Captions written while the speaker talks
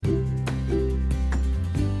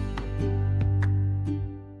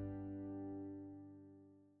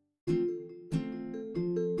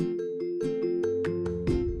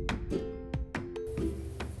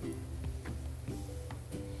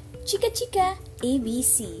Chika Chika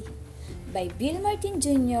ABC by Bill Martin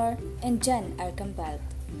Jr. and John Arcambalt.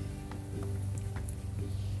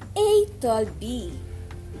 A told B,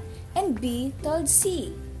 and B told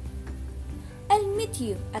C, "I'll meet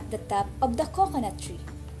you at the top of the coconut tree."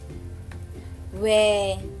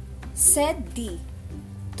 "Where?" said D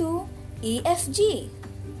to EFG.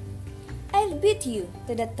 "I'll beat you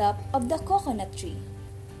to the top of the coconut tree."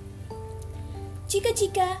 Chika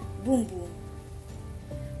chika, boom boom.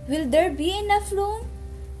 Will there be enough room?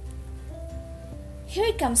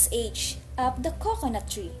 Here comes H up the coconut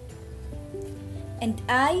tree, and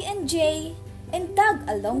I and J and tag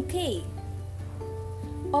along K,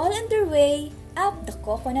 all on their way up the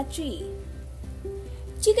coconut tree.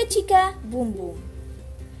 Chika chika, boom boom.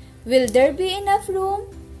 Will there be enough room?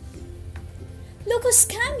 Look who's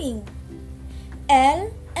coming! L,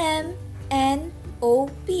 M, N, O,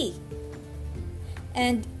 P,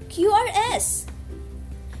 and Q, R, S,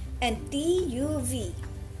 and T, U, V.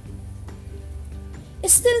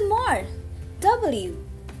 Still more, W,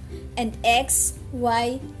 and X,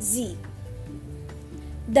 Y, Z.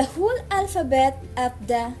 The whole alphabet up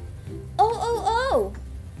the O, O, O.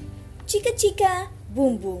 Chika chika,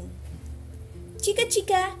 boom boom. Chika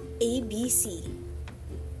chika, ABC.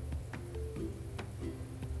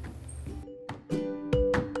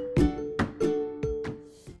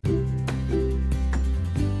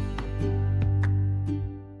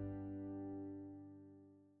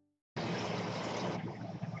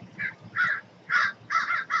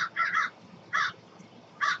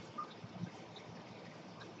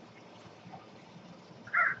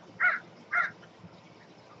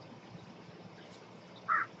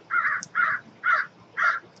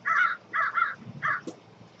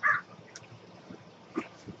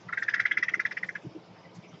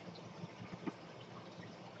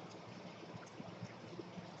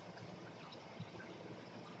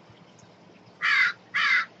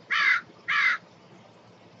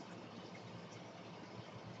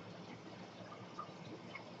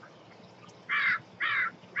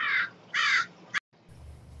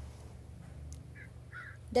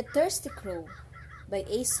 The Thirsty Crow by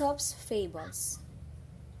Aesop's Fables.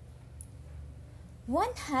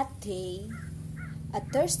 One hot day, a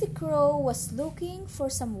thirsty crow was looking for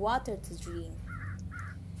some water to drink.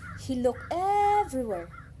 He looked everywhere,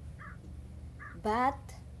 but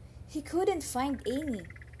he couldn't find any.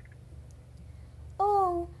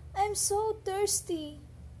 "Oh, I'm so thirsty.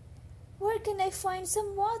 Where can I find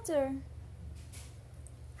some water?"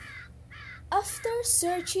 After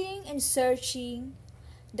searching and searching,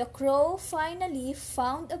 the crow finally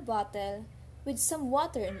found a bottle with some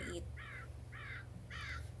water in it.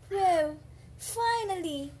 "Well,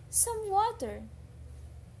 finally, some water."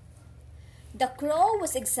 The crow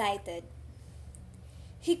was excited.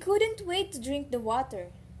 He couldn't wait to drink the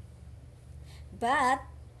water. But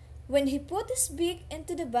when he put his beak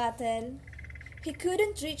into the bottle, he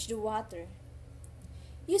couldn't reach the water.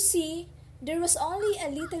 You see, there was only a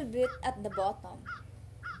little bit at the bottom.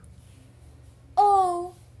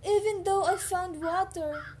 "Oh, even though I found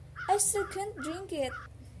water, I still can't drink it."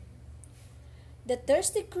 The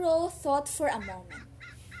thirsty crow thought for a moment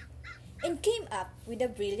and came up with a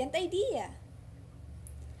brilliant idea.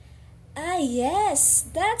 "Ah, yes,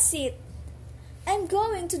 that's it. I'm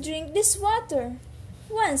going to drink this water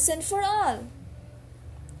once and for all."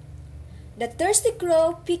 The thirsty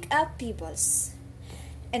crow picked up pebbles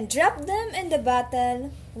and dropped them in the bottle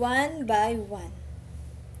one by one.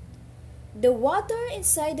 The water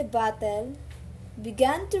inside the bottle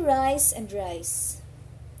began to rise and rise,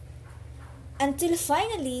 until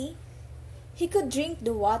finally he could drink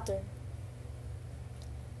the water.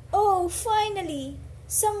 "Oh, finally,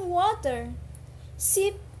 some water.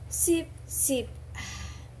 Sip, sip, sip."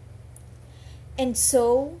 And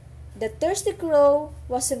so, the thirsty crow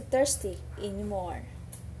wasn't thirsty anymore.